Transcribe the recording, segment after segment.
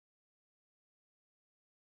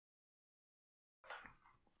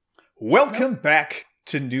Welcome back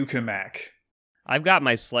to New Cammack. I've got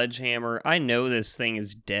my sledgehammer. I know this thing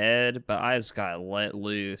is dead, but I just gotta let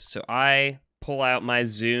loose. So I pull out my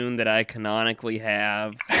Zune that I canonically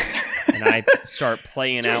have, and I start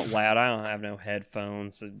playing out loud. I don't have no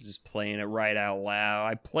headphones, so just playing it right out loud.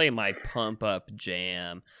 I play my pump up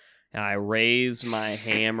jam, and I raise my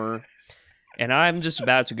hammer, and I'm just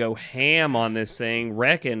about to go ham on this thing,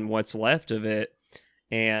 wrecking what's left of it,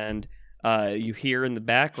 and you hear in the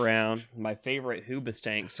background my favorite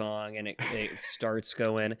Hoobastank song, and it starts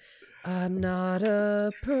going, I'm not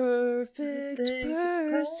a perfect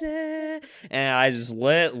person. And I just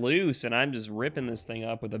let loose, and I'm just ripping this thing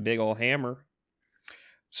up with a big old hammer.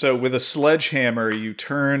 So with a sledgehammer, you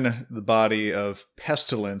turn the body of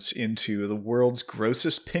Pestilence into the world's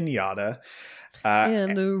grossest piñata.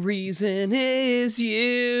 And the reason is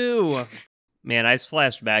you. Man, I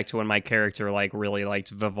flashed back to when my character really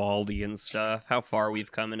liked Vivaldi and stuff. How far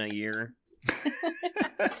we've come in a year.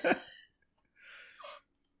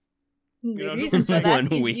 The reason for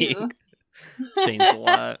that is you. Changed a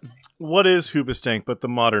lot. What is Hoobastank but the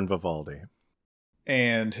modern Vivaldi?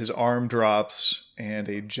 And his arm drops, and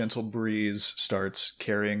a gentle breeze starts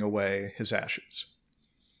carrying away his ashes.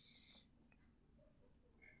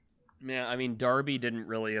 Yeah, I mean, Darby didn't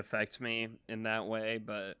really affect me in that way,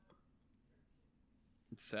 but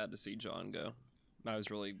it's sad to see John go. I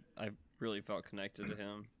really felt connected to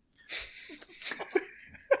him.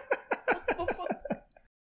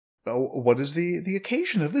 Oh, what is the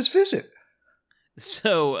occasion of this visit?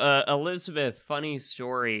 So, Elizabeth, funny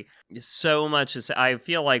story. So much is, I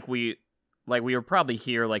feel like we were probably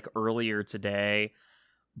here earlier today,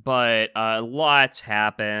 but lots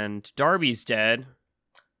happened. Darby's dead.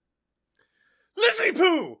 Lizzie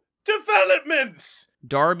Poo! Developments!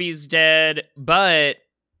 Darby's dead, but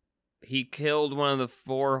he killed one of the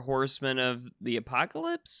 4 horsemen of the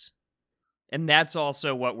apocalypse? And that's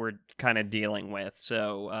also what we're kind of dealing with,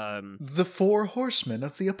 so, The 4 horsemen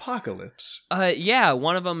of the apocalypse? Yeah,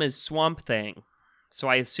 one of them is Swamp Thing. So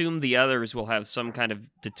I assume the others will have some kind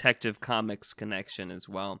of Detective Comics connection as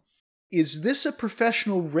well. Is this a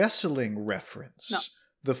professional wrestling reference? No.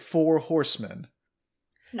 The 4 horsemen?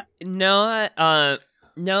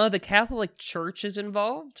 No, the Catholic Church is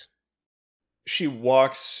involved. She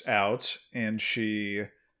walks out, and she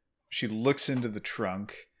looks into the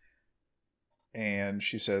trunk, and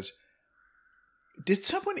she says, did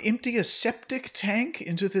someone empty a septic tank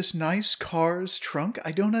into this nice car's trunk?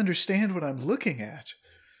 I don't understand what I'm looking at.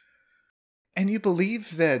 And you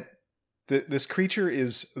believe that this creature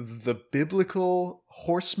is the biblical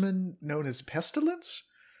horseman known as Pestilence?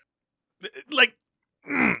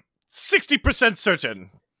 60%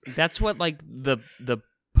 certain. That's what, the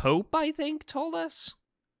Pope, I think, told us?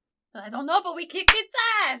 I don't know, but we kicked its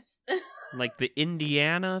ass. The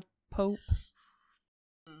Indiana Pope?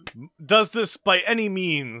 Does this by any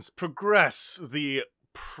means progress the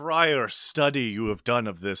prior study you have done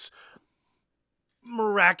of this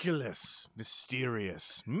miraculous,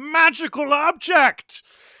 mysterious, magical object?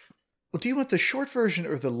 Well, do you want the short version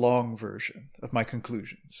or the long version of my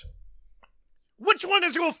conclusions? Which one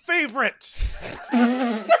is your favorite?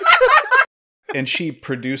 And she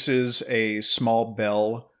produces a small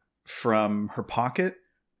bell from her pocket,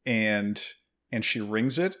 and she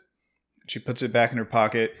rings it. She puts it back in her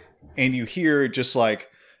pocket, and you hear just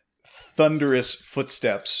thunderous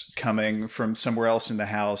footsteps coming from somewhere else in the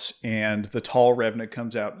house, and the tall revenant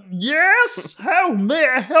comes out. Yes! How may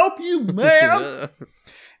I help you, ma'am?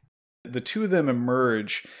 The two of them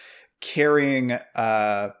emerge carrying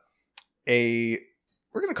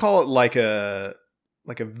we're going to call it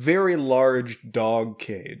a very large dog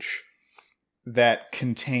cage that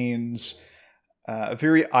contains a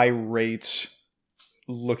very irate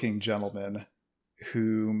looking gentleman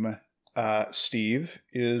whom Steve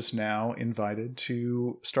is now invited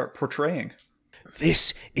to start portraying.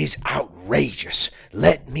 This is outrageous.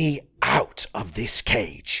 Let me out of this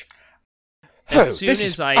cage. As soon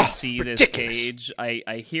as I see this cage,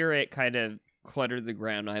 I hear it kind of clutter the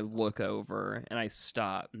ground. I look over and I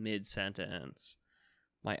stop mid-sentence.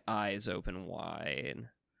 My eyes open wide.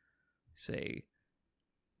 Say,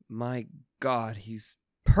 my God, he's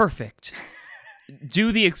perfect.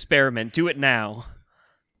 Do the experiment. Do it now.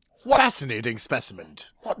 Fascinating specimen.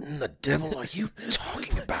 What in the devil are you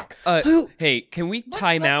talking about? Hey, can we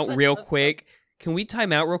time out real quick?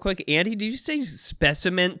 Andy, did you say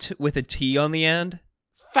specimen with a T on the end?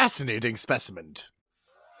 Fascinating specimen.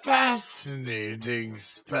 Fascinating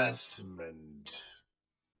specimen.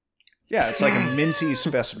 Yeah, it's like a minty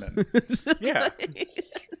specimen. Yeah.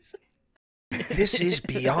 This is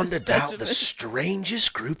beyond a doubt the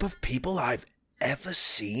strangest group of people I've ever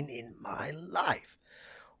seen in my life.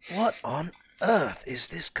 What on earth is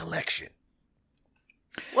this collection?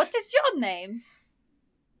 What is your name?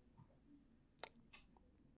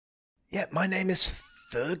 Yeah, my name is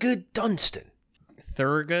Thurgood Dunstan.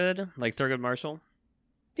 Thurgood? Like Thurgood Marshall?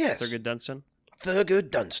 Yes. Thurgood Dunstan?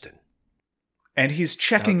 Thurgood Dunstan. And he's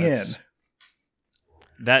checking in.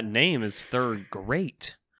 That name is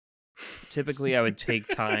great. Typically, I would take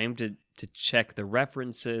time to check the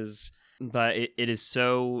references, but it is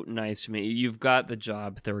so nice to me. You've got the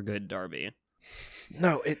job, Thurgood Darby.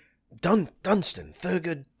 No, Dunstan.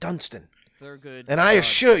 Thurgood Dunstan. Thurgood. And I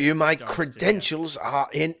assure you, my Dunstan, credentials are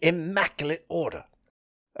in immaculate order.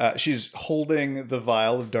 She's holding the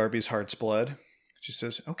vial of Darby's heart's blood. She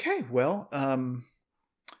says, "Okay, well,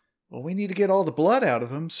 we need to get all the blood out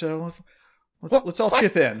of him, so let's all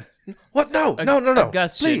chip in." What? No.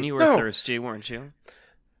 Augustyn, Please, you were no. thirsty, weren't you?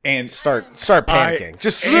 And Start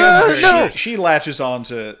panicking. She latches on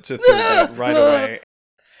to Thurgood right away.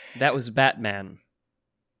 That was Batman.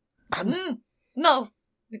 No,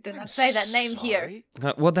 we do not say that name here.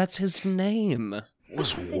 Well, that's his name.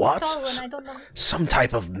 Was It's what? stolen, I don't know. Some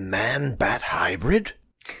type of man-bat hybrid?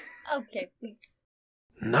 Okay, please.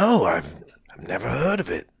 No, I've never heard of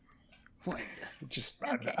it. Just,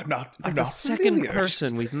 Okay. I'm not The second familiar.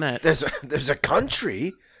 person we've met. There's a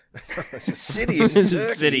country. There's a city in This Turkey. is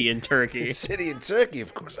a city in Turkey. A city in Turkey,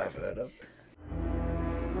 of course, I've heard of.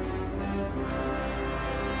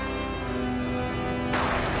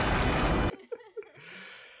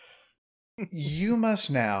 You must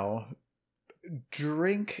now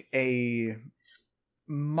drink a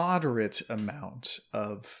moderate amount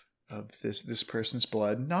of this person's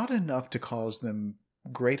blood, not enough to cause them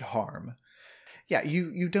great harm. Yeah,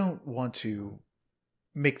 you don't want to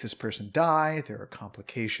make this person die. There are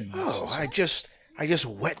complications. Oh, I just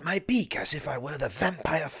wet my beak as if I were the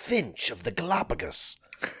vampire finch of the Galapagos.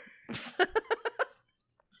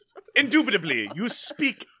 Indubitably, you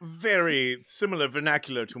speak very similar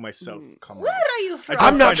vernacular to myself, comrade. Where are you from?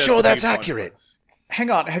 I'm not Find us sure to be that's fun accurate. friends. Hang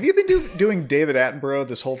on, have you been doing David Attenborough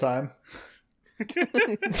this whole time?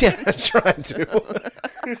 Yeah, I'm trying to.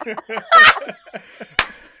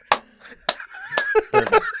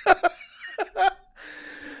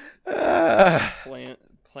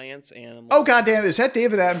 Plants, animals. Oh goddamn! Is that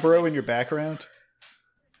David Attenborough in your background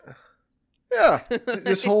Yeah,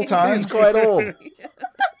 this whole time? he's quite old.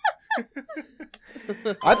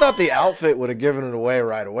 I thought the outfit would have given it away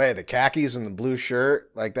right away. The khakis and the blue shirt,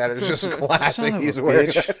 like that is just classic. Son of a He's wearing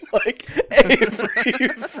bitch. like every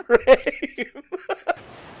frame.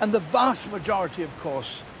 And the vast majority, of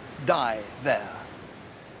course, die there.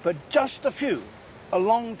 But just a few, a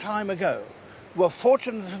long time ago, were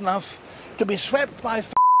fortunate enough to be swept by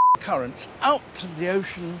currents out to the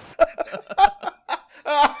ocean.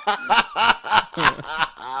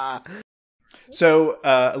 So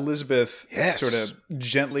Elizabeth Yes. sort of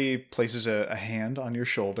gently places a hand on your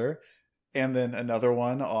shoulder, and then another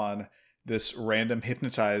one on this random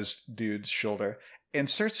hypnotized dude's shoulder, and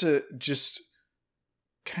starts to just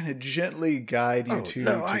kind of gently guide you two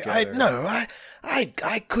together.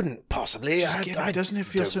 I couldn't possibly. Just give it- doesn't it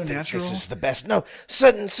feel don't so think natural? This is the best. No,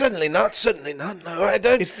 certainly not. No, I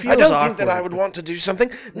don't. It feels I don't think that awkward, I would but want to do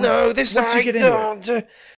something. No, this once you I get into don't.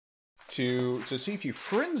 To see if you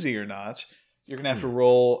frenzy or not, you're gonna have to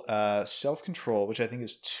roll self-control, which I think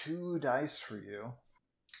is 2 dice for you.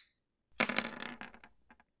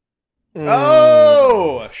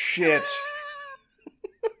 Oh shit!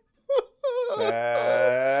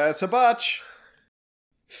 That's a botch.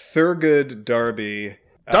 Thurgood Darby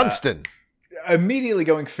Dunstan. immediately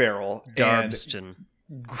going feral Darbston.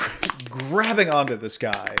 and grabbing onto this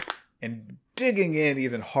guy and digging in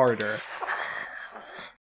even harder.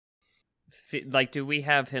 Like, do we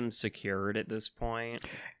have him secured at this point?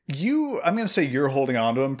 I'm going to say you're holding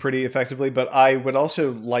on to him pretty effectively, but I would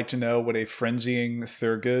also like to know what a frenzying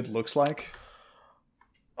Thurgood looks like.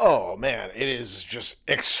 Oh man, it is just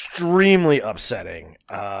extremely upsetting.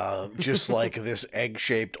 Just like this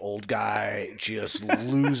egg-shaped old guy just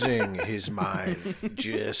losing his mind.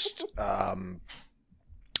 Just, I'm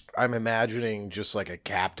imagining just like a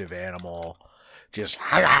captive animal, just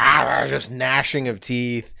gnashing of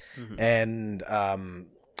teeth and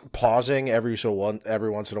pausing every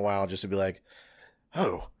once in a while just to be like,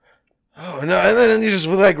 oh no, and then he's just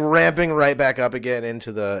like ramping right back up again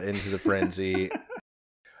into the frenzy.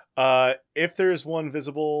 If there's one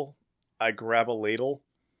visible, I grab a ladle.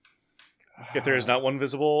 If there is not one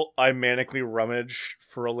visible, I manically rummage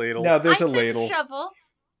for a ladle. No, there's I a said ladle. shovel.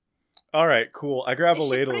 All right, cool. I grab a Is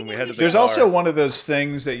she ladle and we bringing head to me the There's car. also one of those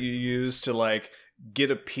things that you use to like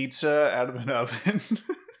get a pizza out of an oven.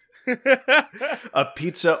 A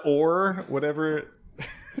pizza or whatever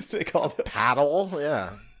they call this. Paddle,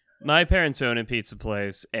 yeah. My parents own a pizza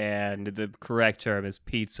place, and the correct term is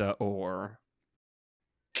pizza or.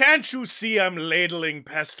 Can't you see I'm ladling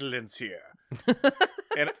pestilence here?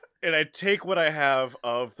 and I take what I have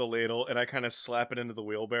of the ladle and I kind of slap it into the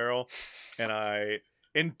wheelbarrow, and I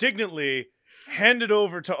indignantly hand it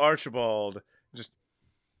over to Archibald. Just,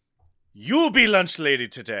 you'll be lunch lady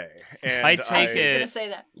today. And I take I was gonna it. say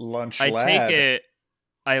that. Lunch I lad. take it.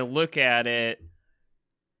 I look at it.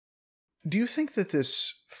 Do you think that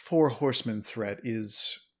this Four Horsemen threat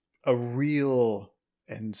is a real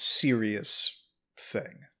and serious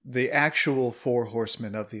thing? The actual Four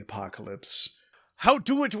Horsemen of the Apocalypse. how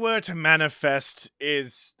do it were to manifest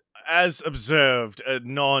is, as observed, a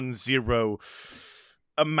non-zero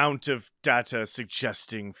amount of data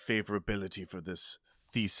suggesting favorability for this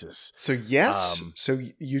thesis. So yes, so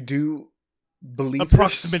you do believe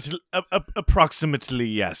Approximately,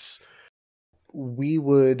 yes. we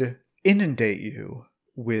would inundate you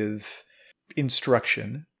with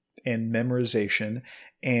instruction and memorization,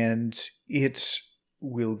 and it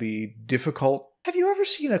will be difficult. Have you ever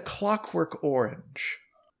seen A Clockwork Orange?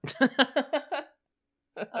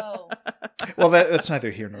 Oh. Well, that's neither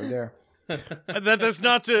here nor there.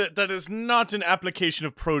 That is not an application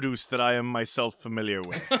of produce that I am myself familiar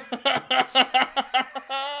with.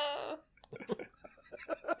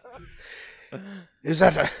 Is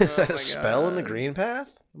that a my spell in the God. green path?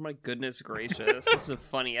 Oh my goodness gracious. This is a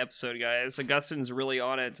funny episode, guys. Augustyn's really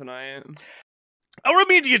on it tonight. Our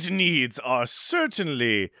immediate needs are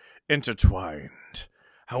certainly intertwined.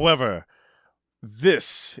 However,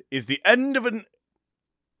 this is the end of an...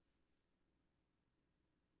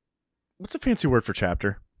 What's a fancy word for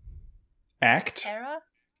chapter? Act? Era?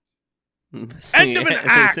 End of an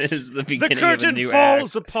act! This is the The beginning curtain of a new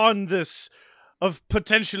falls act. upon this of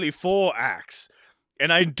potentially 4 acts.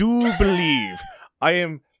 And I do believe I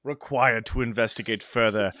am required to investigate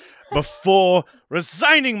further before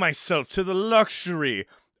resigning myself to the luxury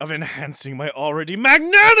of enhancing my already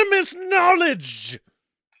magnanimous knowledge.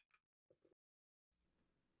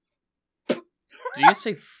 Did you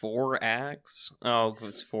say 4 acts? Oh, it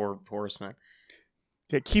was 4 horsemen.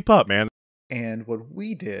 Yeah, keep up, man. And what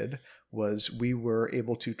we did was we were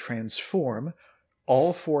able to transform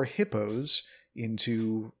all 4 hippos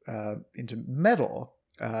into metal,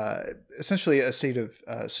 essentially a state of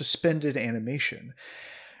suspended animation.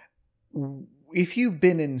 If you've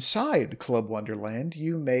been inside Club Wonderland,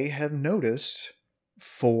 you may have noticed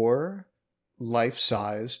 4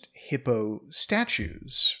 life-sized hippo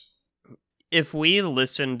statues. If we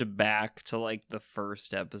listened back to like the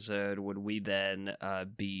first episode, would we then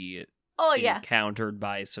be Oh yeah. encountered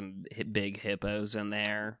by some big hippos in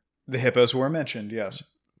there? The hippos were mentioned, yes.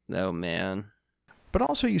 Oh man. But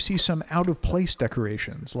also you see some out-of-place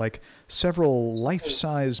decorations, like several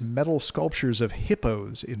life-size metal sculptures of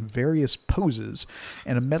hippos in various poses,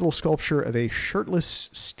 and a metal sculpture of a shirtless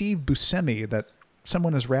Steve Buscemi that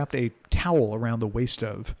someone has wrapped a towel around the waist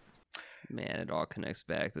of. Man, it all connects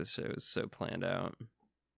back. This show is so planned out.